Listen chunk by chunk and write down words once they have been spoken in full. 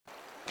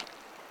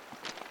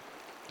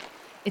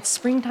It's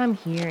springtime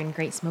here in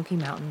Great Smoky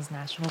Mountains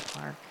National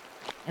Park,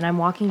 and I'm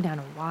walking down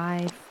a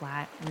wide,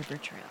 flat river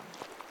trail.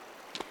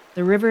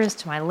 The river is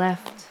to my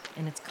left,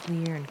 and it's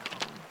clear and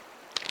calm.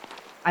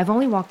 I've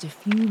only walked a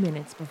few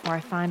minutes before I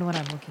find what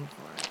I'm looking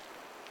for.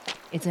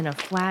 It's in a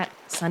flat,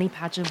 sunny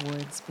patch of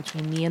woods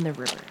between me and the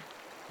river,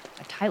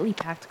 a tightly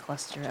packed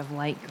cluster of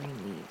light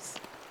green leaves.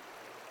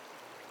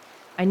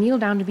 I kneel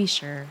down to be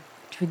sure,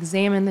 to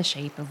examine the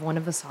shape of one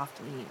of the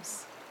soft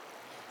leaves.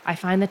 I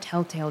find the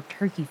telltale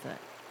turkey foot,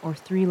 or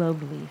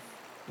three-lobed leaf,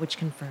 which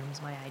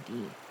confirms my ID.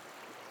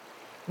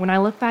 When I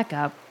look back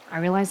up, I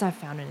realize I've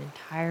found an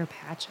entire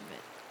patch of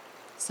it,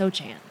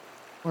 Sochan,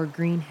 or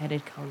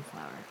green-headed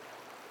coneflower.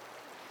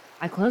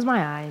 I close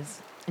my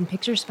eyes and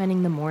picture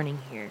spending the morning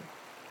here,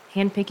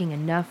 handpicking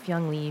enough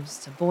young leaves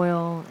to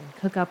boil and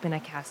cook up in a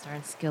cast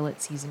iron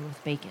skillet seasoned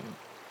with bacon,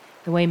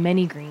 the way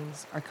many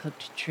greens are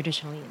cooked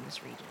traditionally in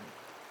this region.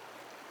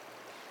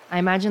 I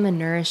imagine the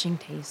nourishing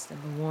taste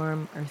of the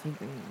warm, earthy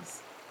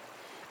greens.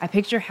 I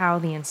picture how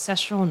the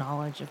ancestral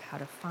knowledge of how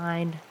to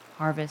find,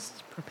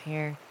 harvest,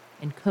 prepare,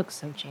 and cook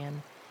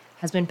Sochan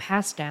has been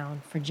passed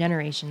down for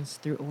generations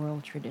through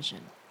oral tradition.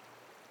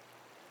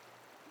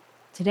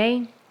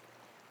 Today,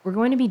 we're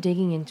going to be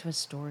digging into a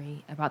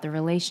story about the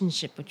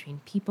relationship between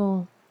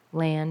people,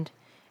 land,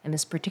 and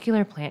this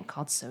particular plant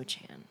called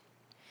Sochan,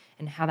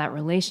 and how that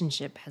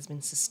relationship has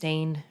been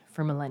sustained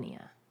for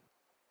millennia.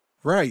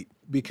 Right,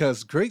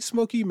 because Great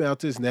Smoky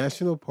Mountains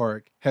National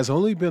Park has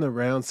only been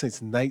around since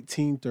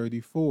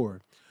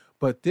 1934,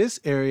 but this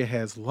area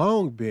has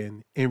long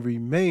been and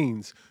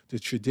remains the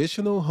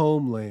traditional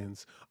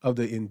homelands of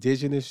the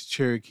indigenous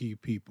Cherokee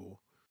people.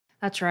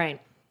 That's right.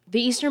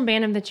 The Eastern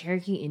Band of the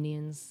Cherokee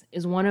Indians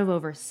is one of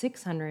over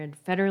 600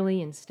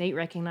 federally and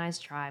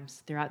state-recognized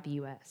tribes throughout the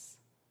U.S.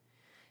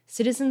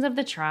 Citizens of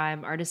the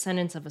tribe are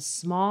descendants of a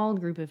small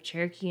group of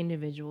Cherokee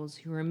individuals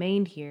who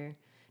remained here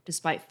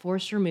despite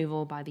forced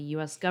removal by the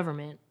U.S.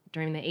 government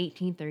during the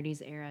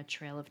 1830s era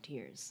Trail of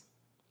Tears.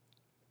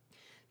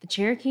 The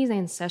Cherokees'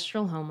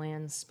 ancestral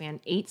homelands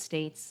span 8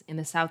 states in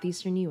the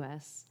southeastern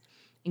U.S.,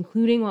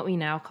 including what we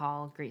now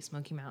call Great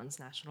Smoky Mountains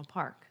National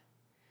Park.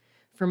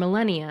 For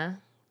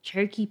millennia,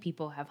 Cherokee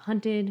people have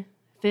hunted,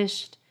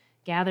 fished,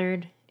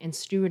 gathered, and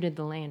stewarded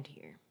the land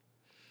here.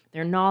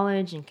 Their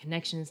knowledge and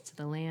connections to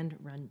the land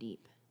run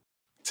deep.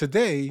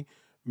 Today,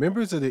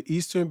 members of the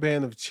Eastern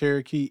Band of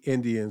Cherokee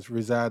Indians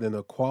reside in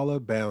Aquala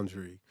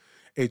Boundary,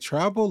 a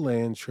tribal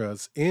land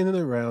trust in and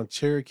around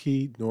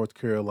Cherokee, North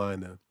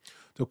Carolina.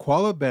 The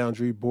Aquala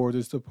Boundary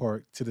borders the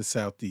park to the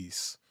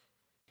southeast.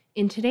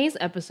 In today's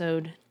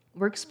episode,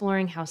 we're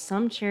exploring how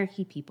some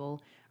Cherokee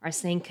people are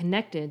staying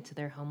connected to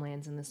their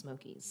homelands in the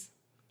Smokies,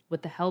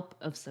 with the help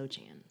of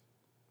Sochan.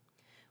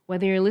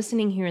 Whether you're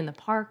listening here in the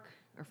park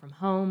or from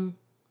home,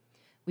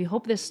 we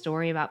hope this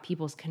story about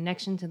people's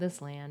connection to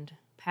this land,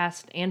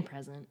 past and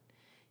present,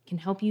 can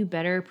help you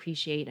better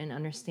appreciate and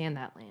understand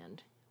that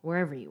land,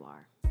 wherever you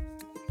are.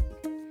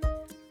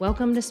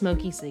 Welcome to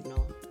Smoky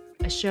Signal,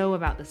 a show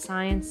about the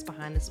science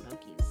behind the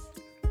Smokies.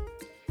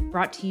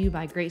 Brought to you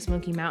by Great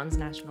Smoky Mountains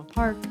National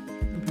Park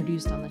and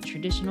produced on the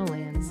traditional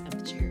lands of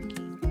the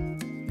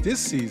Cherokee.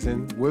 This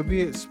season, we'll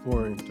be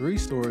exploring 3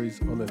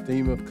 stories on the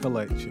theme of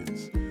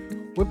collections.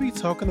 We'll be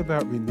talking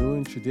about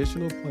renewing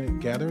traditional plant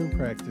gathering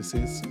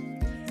practices,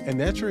 a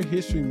natural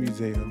history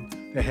museum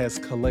that has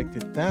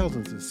collected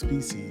thousands of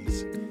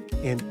species,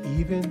 and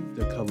even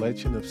the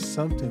collection of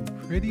something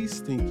pretty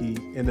stinky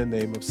in the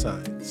name of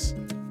science.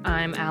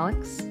 I'm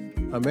Alix.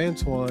 I'm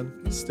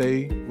Antoine.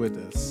 Stay with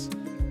us.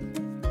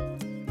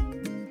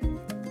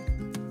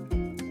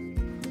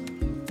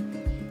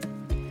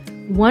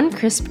 One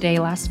crisp day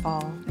last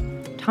fall,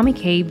 Tommy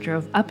Cabe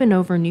drove up and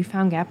over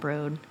Newfound Gap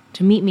Road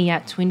to meet me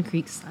at Twin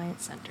Creeks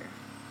Science Center.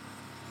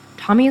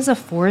 Tommy is a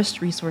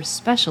forest resource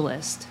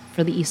specialist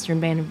for the Eastern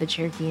Band of the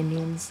Cherokee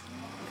Indians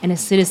and a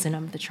citizen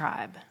of the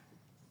tribe.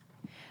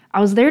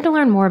 I was there to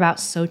learn more about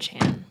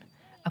Sochan,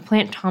 a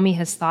plant Tommy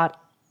has thought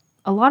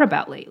a lot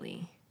about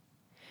lately.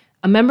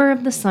 A member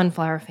of the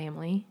sunflower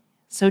family,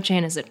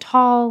 Sochan is a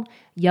tall,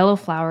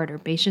 yellow-flowered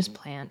herbaceous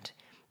plant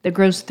that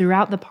grows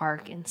throughout the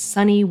park in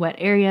sunny, wet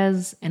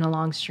areas and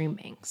along stream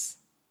banks.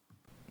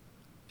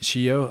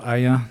 Shio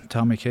aya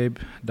Tommy Cabe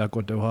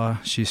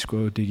dakotoha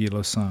shisko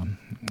digilo-san.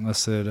 I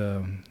said,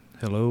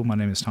 hello, my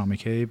name is Tommy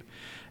Cabe,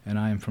 and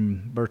I am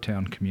from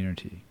Burtown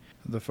community.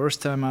 The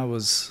first time I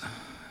was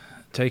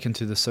taken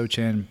to the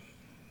Sochan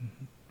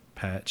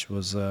patch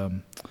was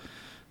I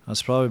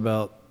was probably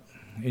about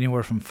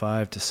anywhere from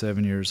 5 to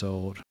 7 years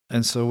old.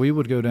 And so we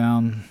would go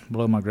down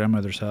below my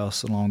grandmother's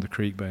house along the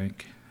creek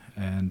bank.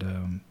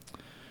 And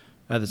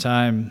at the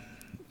time,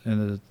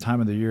 in the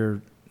time of the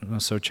year,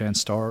 Sochan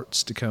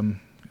starts to come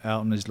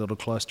out in these little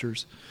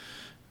clusters.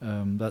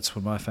 That's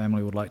when my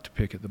family would like to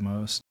pick it the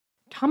most.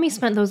 Tommy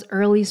spent those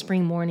early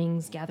spring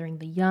mornings gathering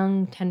the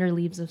young, tender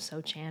leaves of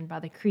Sochan by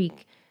the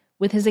creek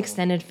with his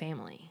extended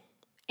family,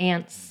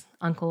 aunts,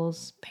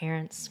 uncles,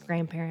 parents,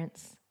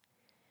 grandparents.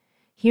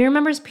 He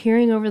remembers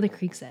peering over the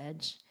creek's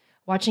edge,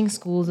 watching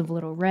schools of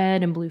little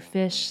red and blue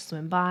fish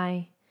swim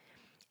by,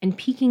 and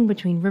peeking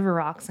between river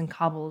rocks and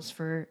cobbles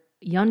for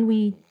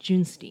Yunwi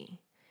Junsti,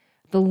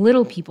 the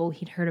little people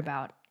he'd heard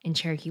about in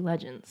Cherokee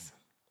legends.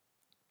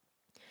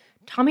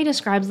 Tommy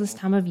describes this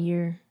time of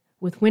year,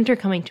 with winter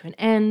coming to an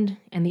end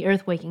and the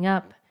earth waking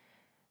up,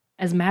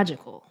 as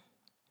magical.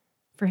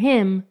 For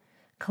him,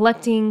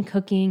 collecting,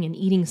 cooking, and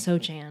eating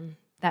Sochan,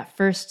 that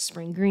first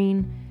spring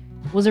green,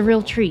 was a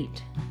real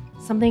treat,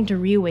 something to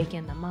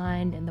reawaken the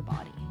mind and the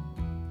body.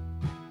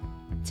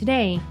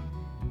 Today,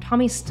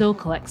 Tommy still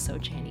collects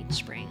Sochan each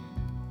spring,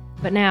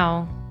 but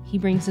now he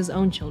brings his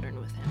own children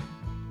with him.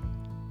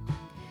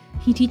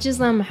 He teaches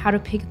them how to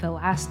pick the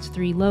last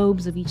 3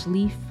 lobes of each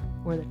leaf,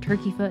 or the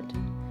turkey foot,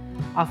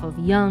 off of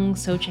young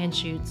Sochan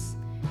shoots,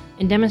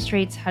 and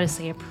demonstrates how to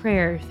say a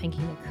prayer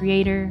thanking the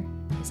Creator,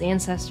 his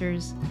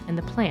ancestors, and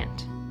the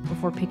plant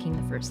before picking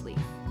the first leaf.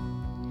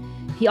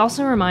 He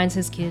also reminds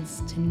his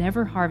kids to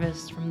never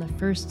harvest from the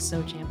first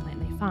Sochan plant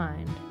they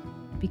find,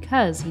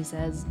 because, he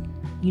says,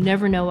 you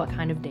never know what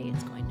kind of day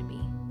it's going to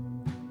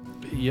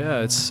be.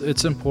 Yeah,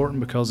 it's important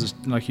because, it's,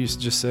 like you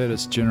just said,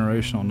 it's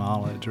generational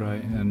knowledge,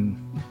 right?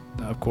 And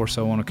of course,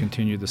 I want to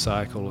continue the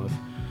cycle of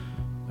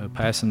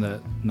passing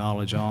that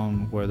knowledge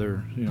on,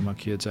 whether my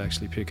kids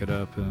actually pick it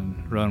up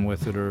and run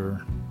with it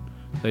or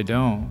they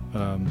don't.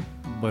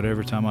 But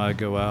every time I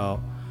go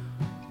out,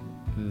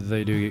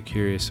 they do get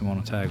curious and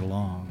want to tag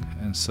along,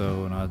 and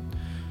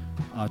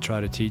I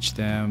try to teach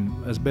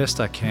them as best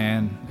I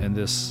can in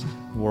this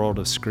world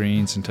of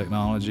screens and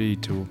technology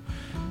to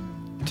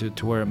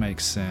where it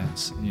makes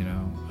sense,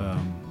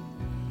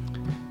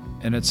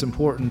 and it's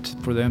important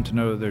for them to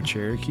know that they're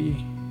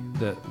Cherokee,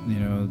 that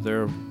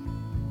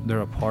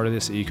they're a part of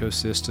this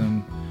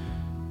ecosystem,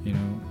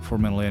 for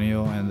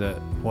millennial, and that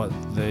what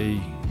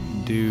they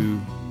do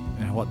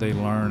and what they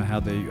learn, how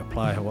they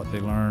apply what they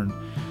learn,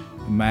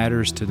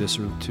 matters to this,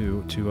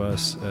 to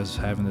us as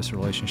having this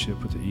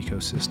relationship with the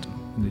ecosystem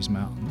in these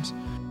mountains.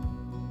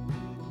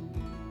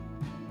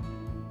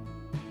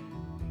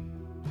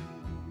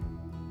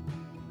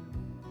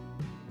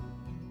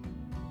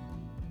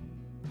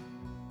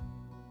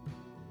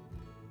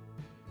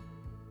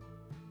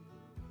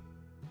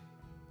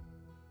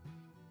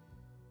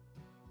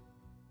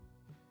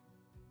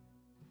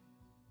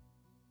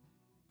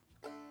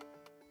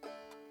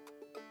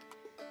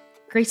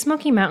 Great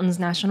Smoky Mountains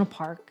National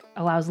Park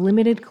allows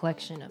limited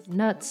collection of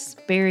nuts,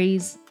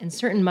 berries, and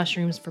certain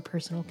mushrooms for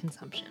personal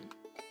consumption.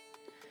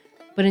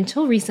 But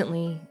until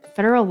recently,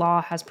 federal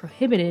law has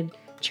prohibited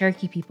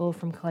Cherokee people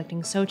from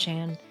collecting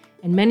Sochan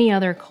and many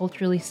other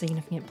culturally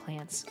significant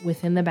plants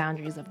within the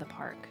boundaries of the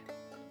park.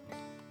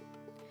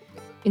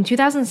 In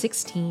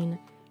 2016,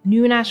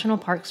 new National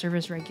Park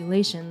Service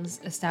regulations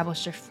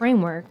established a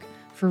framework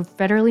for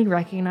federally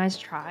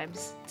recognized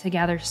tribes to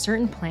gather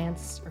certain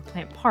plants or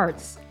plant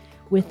parts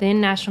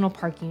within national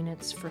park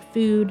units for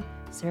food,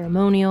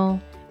 ceremonial,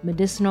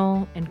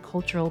 medicinal, and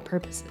cultural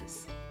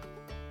purposes.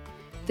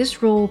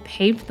 This rule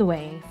paved the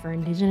way for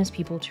Indigenous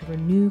people to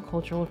renew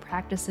cultural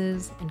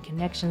practices and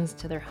connections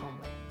to their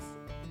homelands.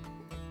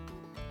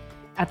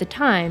 At the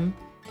time,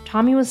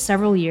 Tommy was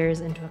several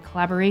years into a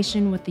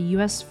collaboration with the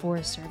U.S.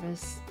 Forest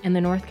Service and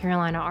the North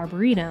Carolina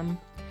Arboretum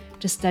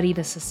to study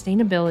the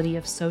sustainability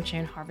of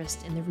Sochan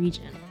harvest in the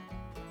region.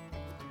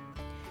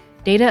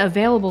 Data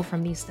available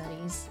from these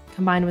studies,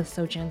 combined with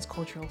Sochan's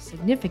cultural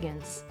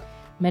significance,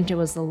 meant it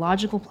was the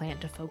logical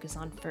plant to focus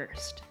on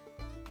first.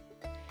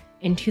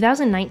 In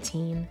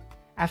 2019,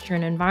 after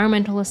an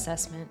environmental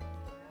assessment,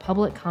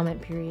 public comment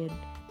period,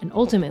 and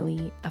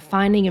ultimately a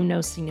finding of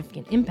no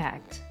significant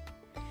impact,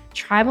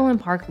 tribal and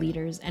park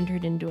leaders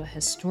entered into a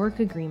historic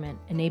agreement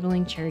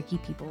enabling Cherokee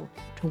people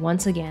to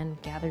once again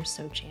gather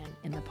Sochan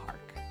in the park.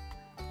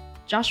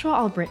 Joshua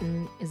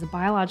Albritton is a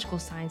biological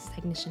science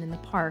technician in the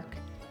park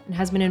and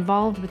has been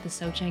involved with the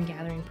Sochan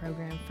gathering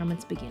program from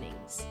its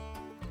beginnings.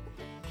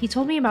 He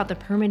told me about the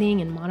permitting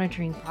and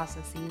monitoring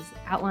processes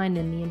outlined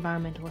in the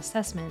environmental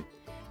assessment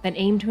that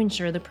aim to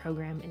ensure the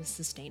program is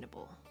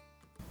sustainable.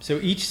 So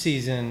each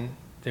season,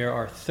 there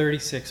are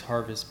 36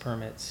 harvest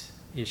permits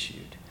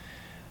issued.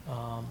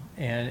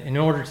 And in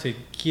order to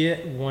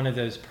get one of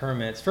those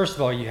permits, first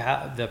of all,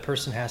 the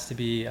person has to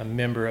be a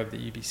member of the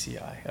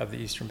EBCI, of the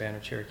Eastern Band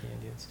of Cherokee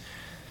Indians.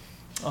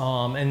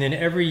 And then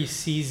every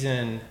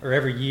season, or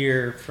every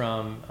year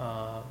from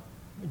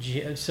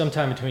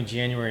sometime between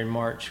January and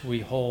March, we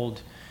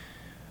hold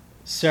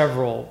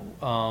several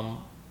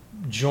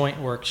joint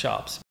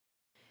workshops.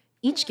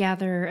 Each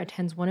gatherer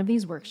attends one of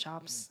these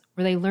workshops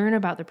where they learn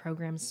about the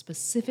program's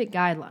specific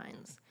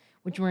guidelines,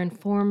 which were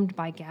informed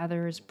by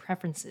gatherers'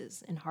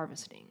 preferences in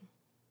harvesting.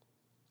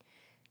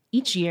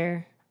 Each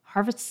year,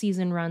 harvest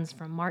season runs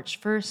from March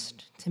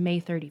 1st to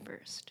May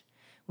 31st,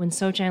 when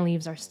Sochan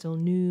leaves are still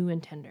new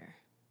and tender.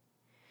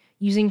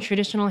 Using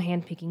traditional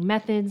hand-picking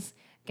methods,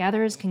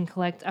 gatherers can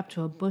collect up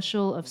to a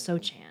bushel of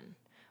Sochan,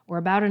 or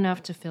about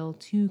enough to fill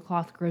 2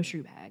 cloth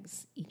grocery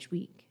bags each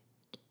week.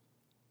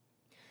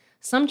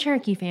 Some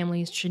Cherokee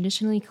families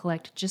traditionally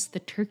collect just the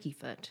turkey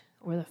foot,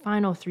 or the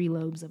final 3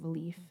 lobes of a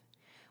leaf,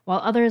 while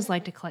others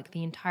like to collect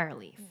the entire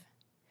leaf,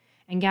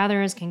 and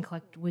gatherers can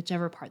collect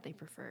whichever part they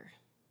prefer.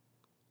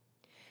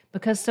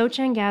 Because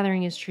Sochan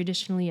gathering is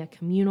traditionally a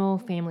communal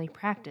family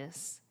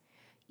practice,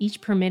 each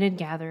permitted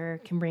gatherer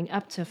can bring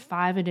up to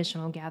 5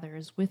 additional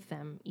gatherers with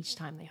them each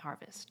time they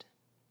harvest.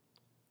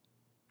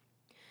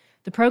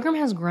 The program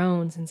has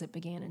grown since it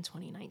began in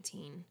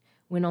 2019,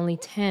 when only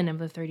 10 of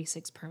the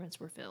 36 permits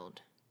were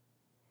filled.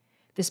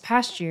 This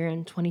past year,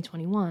 in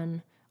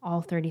 2021,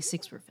 all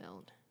 36 were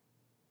filled.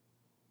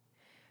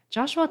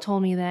 Joshua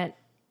told me that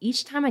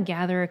each time a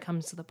gatherer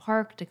comes to the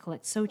park to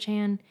collect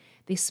Sochan,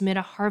 they submit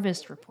a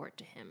harvest report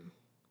to him.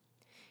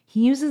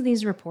 He uses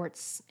these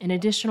reports and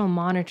additional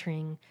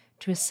monitoring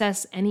to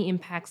assess any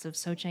impacts of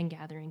Sochan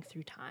gathering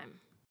through time.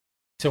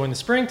 So in the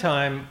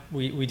springtime,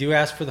 we do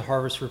ask for the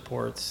harvest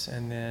reports,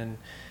 and then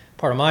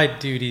part of my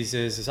duties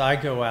is I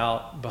go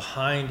out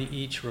behind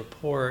each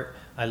report.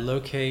 I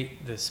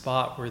locate the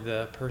spot where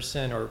the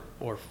person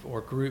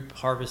or group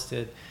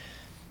harvested.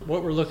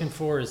 What we're looking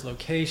for is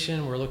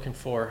location. We're looking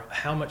for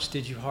how much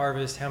did you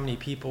harvest, how many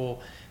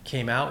people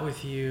came out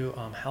with you,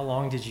 how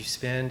long did you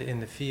spend in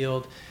the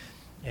field,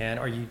 and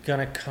are you going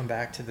to come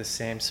back to the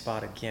same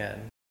spot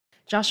again?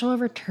 Joshua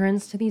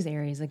returns to these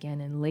areas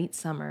again in late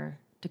summer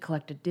to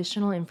collect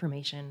additional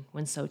information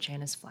when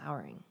Sochan is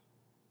flowering.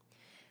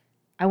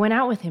 I went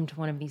out with him to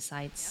one of these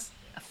sites,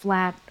 a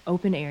flat,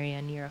 open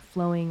area near a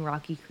flowing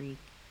rocky creek,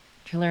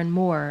 to learn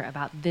more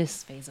about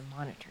this phase of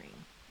monitoring.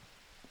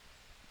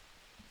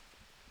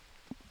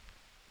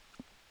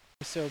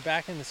 So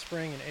back in the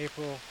spring and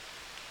April,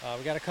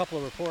 we got a couple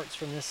of reports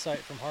from this site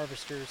from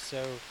harvesters.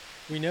 So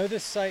we know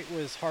this site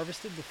was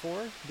harvested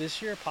before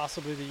this year,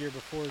 possibly the year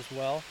before as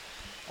well.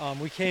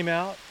 We came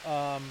out,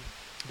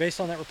 based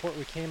on that report,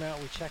 we came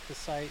out, we checked the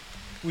site.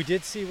 We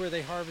did see where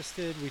they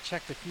harvested. We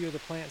checked a few of the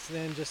plants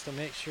then just to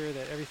make sure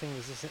that everything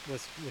was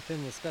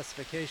within the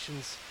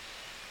specifications.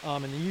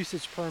 And the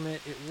usage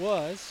permit, it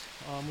was,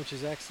 which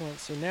is excellent.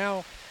 So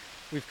now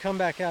we've come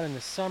back out in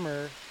the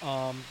summer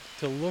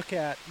to look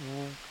at,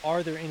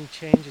 are there any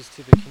changes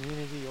to the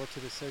community or to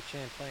the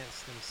Sochan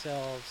plants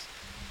themselves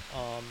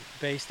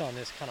based on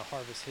this kind of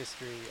harvest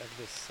history of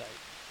this site.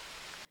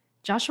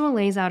 Joshua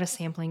lays out a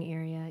sampling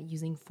area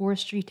using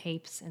forestry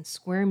tapes and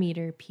square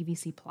meter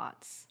PVC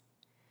plots.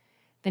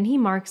 Then he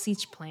marks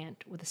each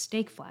plant with a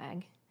stake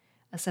flag,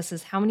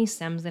 assesses how many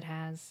stems it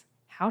has,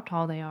 how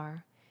tall they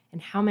are,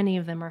 and how many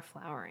of them are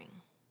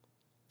flowering.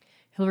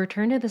 He'll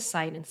return to the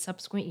site in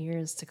subsequent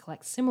years to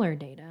collect similar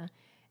data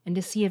and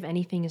to see if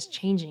anything is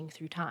changing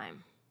through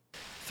time.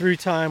 Through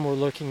time, we're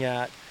looking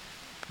at,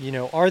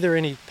 are there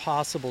any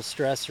possible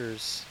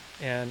stressors,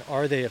 and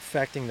are they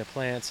affecting the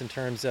plants in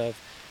terms of,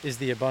 is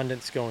the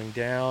abundance going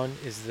down?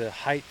 Is the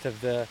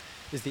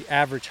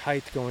average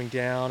height going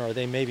down? Are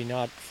they maybe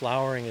not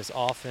flowering as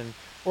often?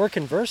 Or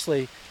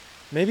conversely,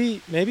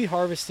 maybe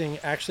harvesting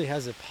actually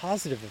has a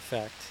positive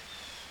effect.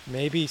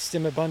 Maybe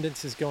stem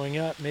abundance is going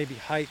up, maybe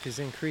height is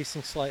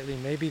increasing slightly,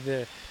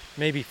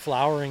 maybe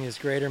flowering is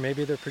greater,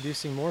 maybe they're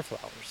producing more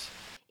flowers.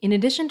 In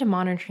addition to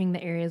monitoring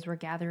the areas where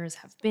gatherers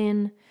have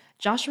been,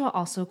 Joshua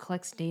also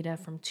collects data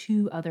from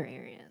 2 other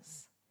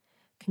areas: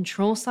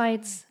 control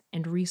sites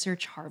and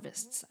research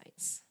harvest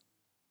sites.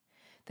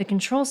 The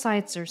control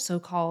sites are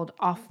so-called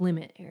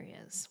off-limit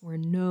areas where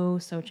no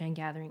Sochan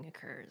gathering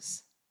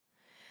occurs.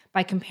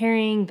 By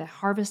comparing the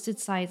harvested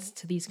sites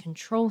to these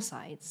control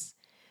sites,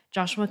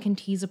 Joshua can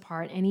tease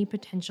apart any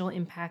potential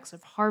impacts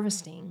of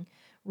harvesting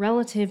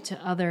relative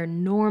to other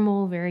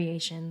normal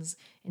variations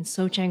in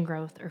Sochan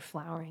growth or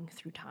flowering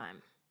through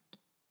time.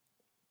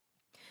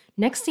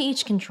 Next to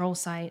each control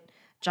site,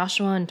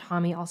 Joshua and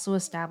Tommy also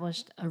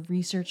established a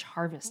research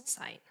harvest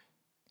site.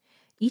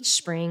 Each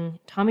spring,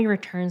 Tommy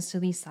returns to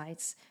these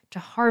sites to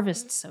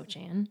harvest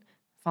Sochan,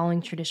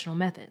 following traditional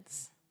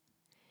methods.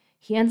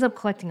 He ends up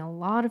collecting a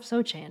lot of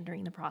Sochan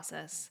during the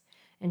process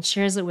and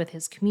shares it with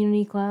his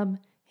community club,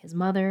 his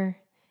mother,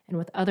 and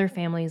with other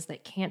families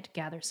that can't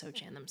gather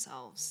Sochan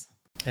themselves.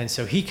 And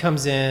so he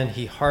comes in,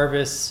 he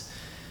harvests.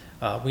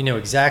 We know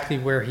exactly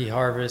where he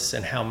harvests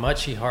and how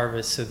much he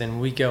harvests, so then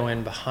we go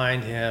in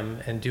behind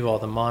him and do all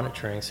the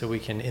monitoring. So we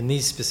can, in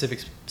these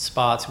specific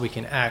spots, we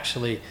can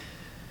actually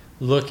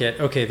look at,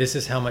 okay, this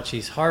is how much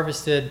he's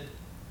harvested.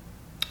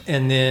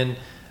 And then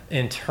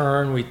in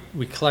turn,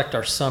 we collect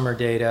our summer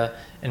data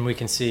and we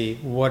can see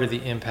what are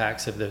the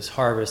impacts of those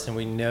harvests, and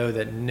we know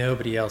that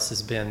nobody else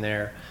has been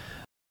there.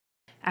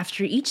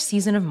 After each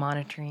season of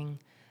monitoring,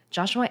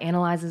 Joshua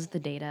analyzes the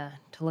data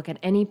to look at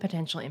any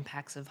potential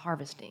impacts of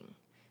harvesting,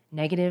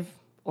 negative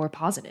or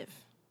positive.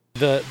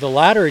 The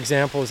latter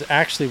example is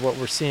actually what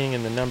we're seeing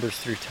in the numbers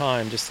through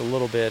time, just a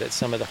little bit at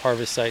some of the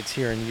harvest sites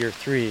here in year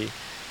 3,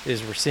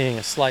 is we're seeing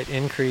a slight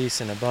increase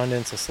in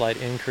abundance, a slight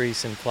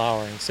increase in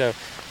flowering. So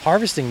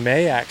harvesting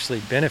may actually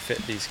benefit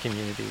these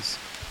communities.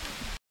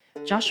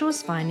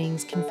 Joshua's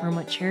findings confirm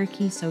what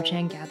Cherokee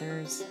Sochan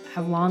gatherers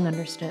have long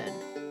understood.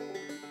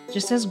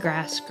 Just as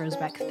grass grows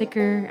back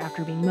thicker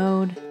after being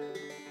mowed,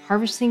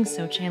 harvesting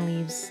Sochan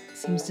leaves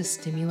seems to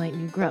stimulate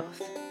new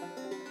growth.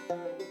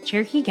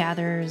 Cherokee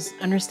gatherers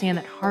understand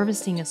that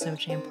harvesting a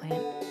Sochan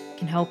plant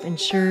can help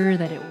ensure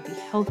that it will be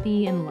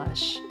healthy and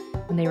lush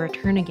when they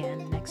return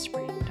again next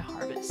spring to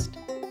harvest.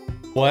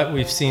 What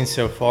we've seen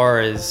so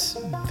far is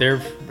there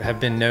have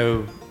been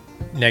no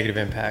negative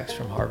impacts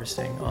from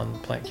harvesting on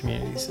plant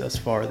communities thus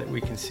far that we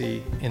can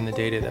see in the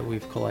data that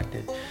we've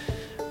collected.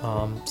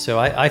 So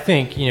I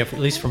think, at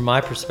least from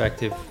my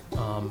perspective,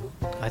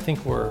 I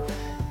think we're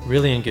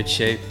really in good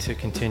shape to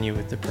continue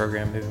with the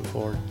program moving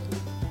forward.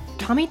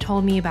 Tommy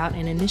told me about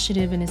an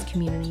initiative in his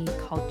community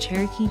called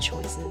Cherokee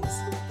Choices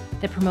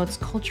that promotes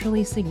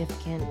culturally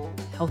significant,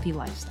 healthy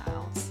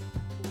lifestyles.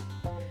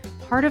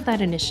 Part of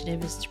that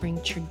initiative is to bring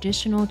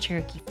traditional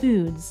Cherokee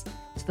foods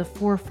to the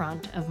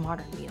forefront of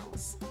modern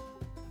meals.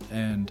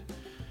 And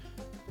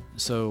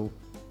so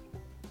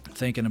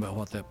thinking about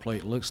what that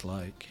plate looks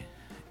like,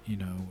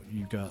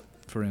 you've got,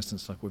 for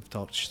instance, like we've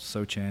taught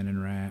Sochan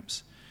and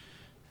wraps,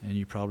 and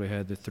you probably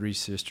had the Three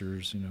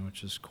Sisters,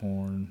 which is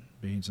corn,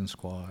 beans, and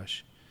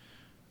squash.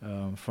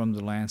 From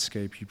the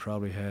landscape, you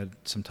probably had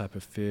some type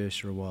of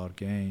fish or wild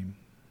game,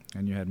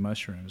 and you had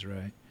mushrooms,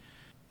 right?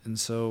 And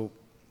so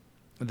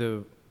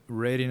the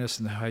readiness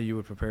and how you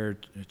would prepare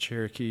a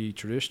Cherokee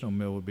traditional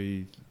meal would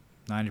be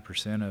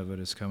 90% of it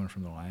is coming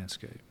from the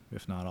landscape,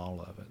 if not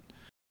all of it.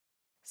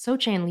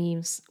 Sochan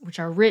leaves, which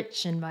are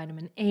rich in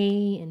vitamin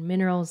A and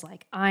minerals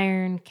like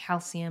iron,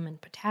 calcium,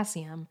 and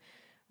potassium,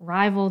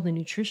 rival the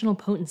nutritional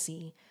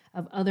potency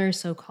of other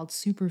so-called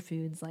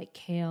superfoods like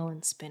kale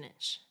and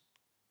spinach.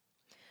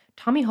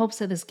 Tommy hopes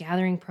that this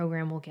gathering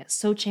program will get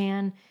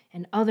Sochan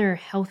and other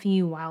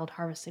healthy wild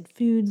harvested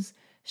foods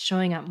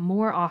showing up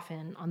more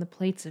often on the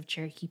plates of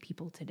Cherokee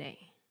people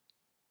today.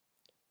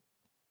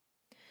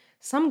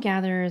 Some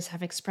gatherers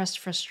have expressed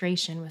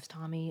frustration with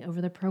Tommy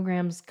over the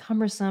program's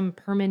cumbersome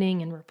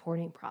permitting and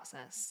reporting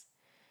process.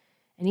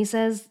 And he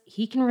says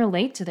he can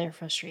relate to their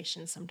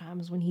frustration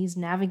sometimes when he's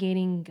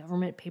navigating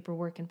government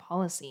paperwork and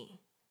policy.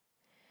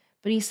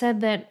 But he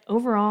said that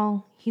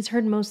overall, he's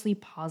heard mostly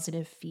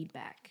positive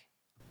feedback.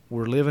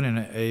 We're living in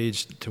an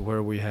age to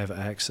where we have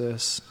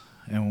access,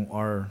 and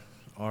our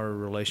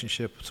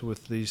relationships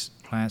with these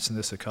plants and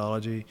this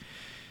ecology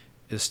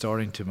is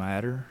starting to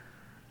matter,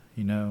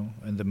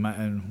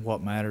 and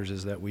what matters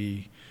is that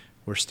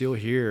we're still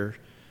here,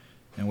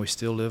 and we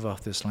still live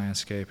off this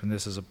landscape, and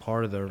this is a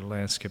part of the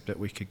landscape that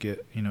we could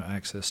get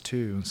access to,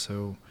 and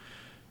so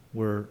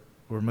we're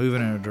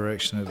moving in a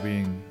direction of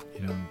being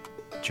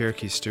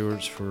Cherokee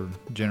stewards for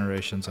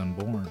generations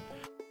unborn.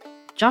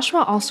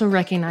 Joshua also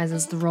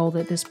recognizes the role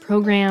that this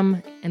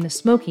program and the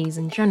Smokies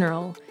in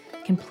general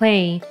can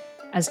play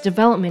as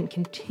development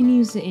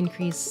continues to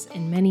increase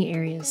in many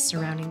areas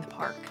surrounding the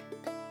park.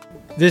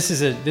 This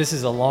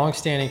is a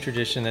long-standing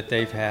tradition that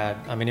they've had.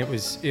 I mean, it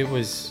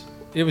was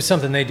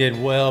something they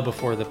did well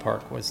before the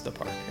park was the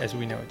park as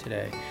we know it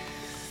today.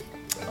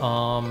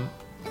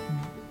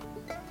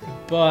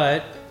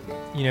 But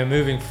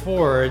moving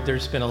forward,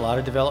 there's been a lot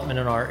of development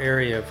in our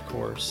area, of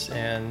course,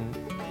 and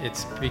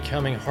it's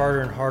becoming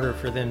harder and harder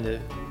for them to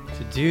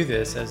do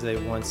this as they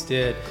once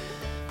did.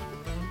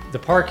 The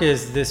park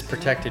is this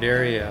protected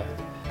area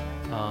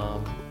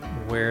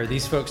where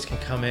these folks can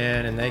come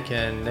in and they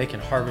can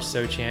harvest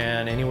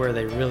Sochan anywhere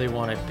they really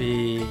want to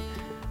be,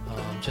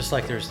 just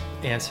like their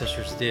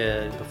ancestors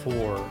did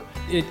before.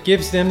 It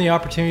gives them the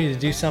opportunity to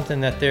do something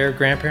that their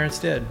grandparents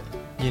did,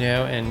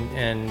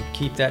 and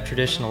keep that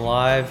tradition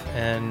alive,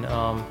 and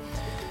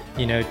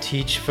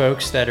teach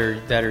folks that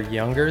are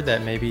younger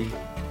that maybe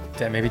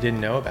didn't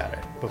know about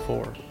it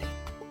before.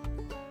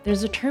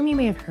 There's a term you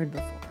may have heard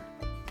before: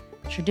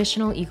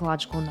 traditional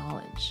ecological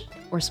knowledge,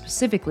 or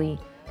specifically,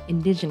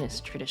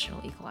 indigenous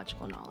traditional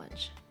ecological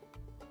knowledge.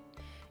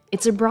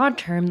 It's a broad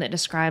term that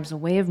describes a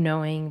way of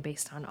knowing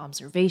based on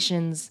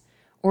observations,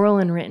 oral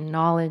and written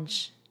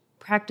knowledge,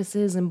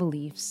 practices, and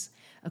beliefs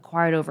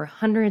acquired over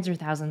hundreds or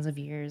thousands of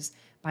years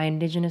by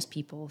indigenous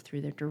people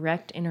through their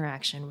direct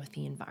interaction with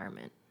the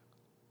environment.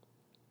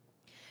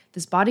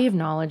 This body of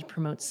knowledge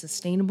promotes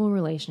sustainable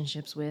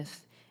relationships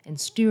with and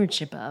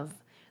stewardship of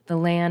the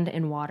land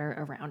and water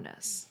around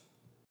us.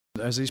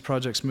 As these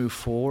projects move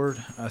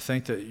forward, I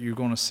think that you're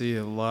going to see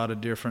a lot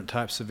of different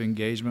types of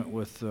engagement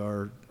with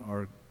our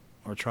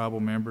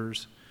tribal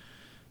members.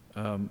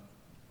 And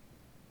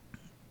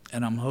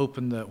I'm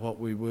hoping that what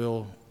we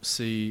will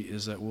see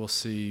is that we'll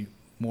see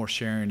more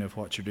sharing of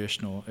what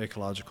traditional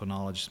ecological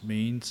knowledge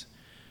means,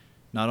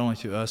 not only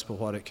to us, but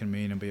what it can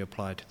mean and be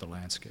applied to the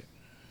landscape.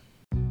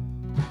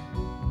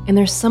 And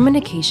there's some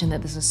indication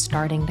that this is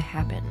starting to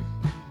happen.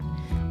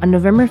 On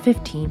November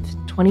 15th,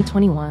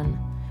 2021,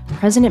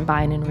 President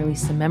Biden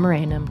released a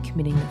memorandum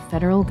committing the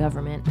federal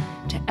government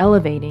to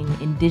elevating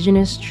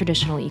indigenous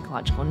traditional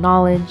ecological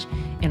knowledge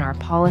in our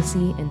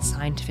policy and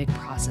scientific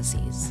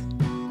processes.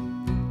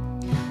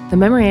 The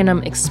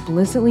memorandum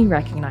explicitly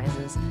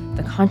recognizes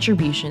the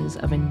contributions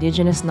of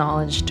indigenous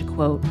knowledge to,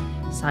 quote,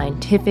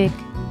 scientific,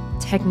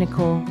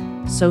 technical,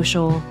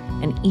 social,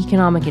 and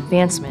economic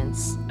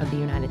advancements of the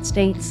United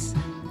States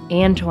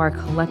and to our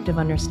collective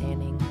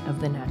understanding of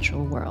the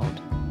natural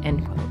world,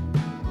 end quote.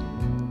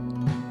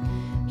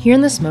 Here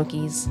in the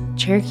Smokies,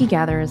 Cherokee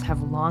gatherers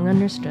have long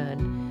understood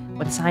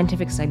what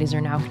scientific studies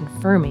are now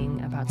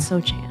confirming about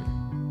Sochan.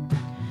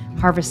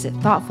 Harvest it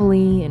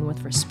thoughtfully and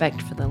with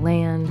respect for the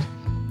land,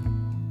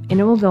 and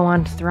it will go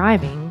on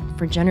thriving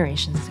for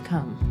generations to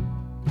come.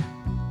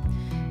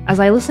 As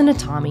I listen to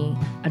Tommy,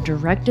 a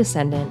direct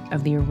descendant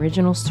of the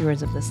original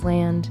stewards of this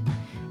land,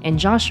 and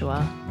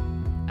Joshua,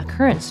 a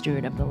current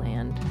steward of the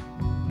land,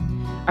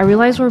 I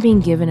realize we're being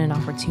given an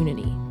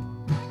opportunity.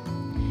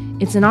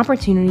 It's an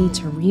opportunity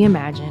to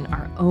reimagine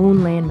our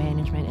own land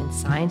management and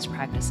science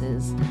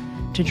practices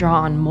to draw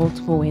on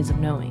multiple ways of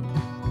knowing,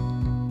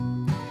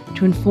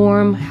 to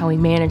inform how we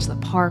manage the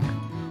park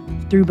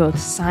through both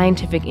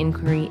scientific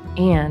inquiry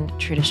and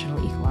traditional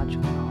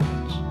ecological knowledge.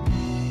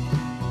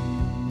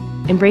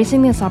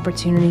 Embracing this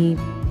opportunity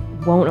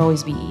won't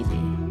always be easy,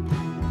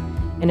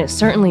 and it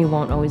certainly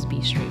won't always be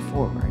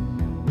straightforward.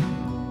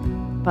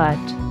 But,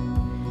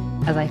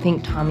 as I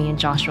think Tommy and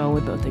Joshua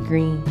would both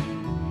agree,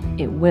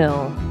 it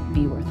will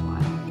be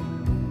worthwhile.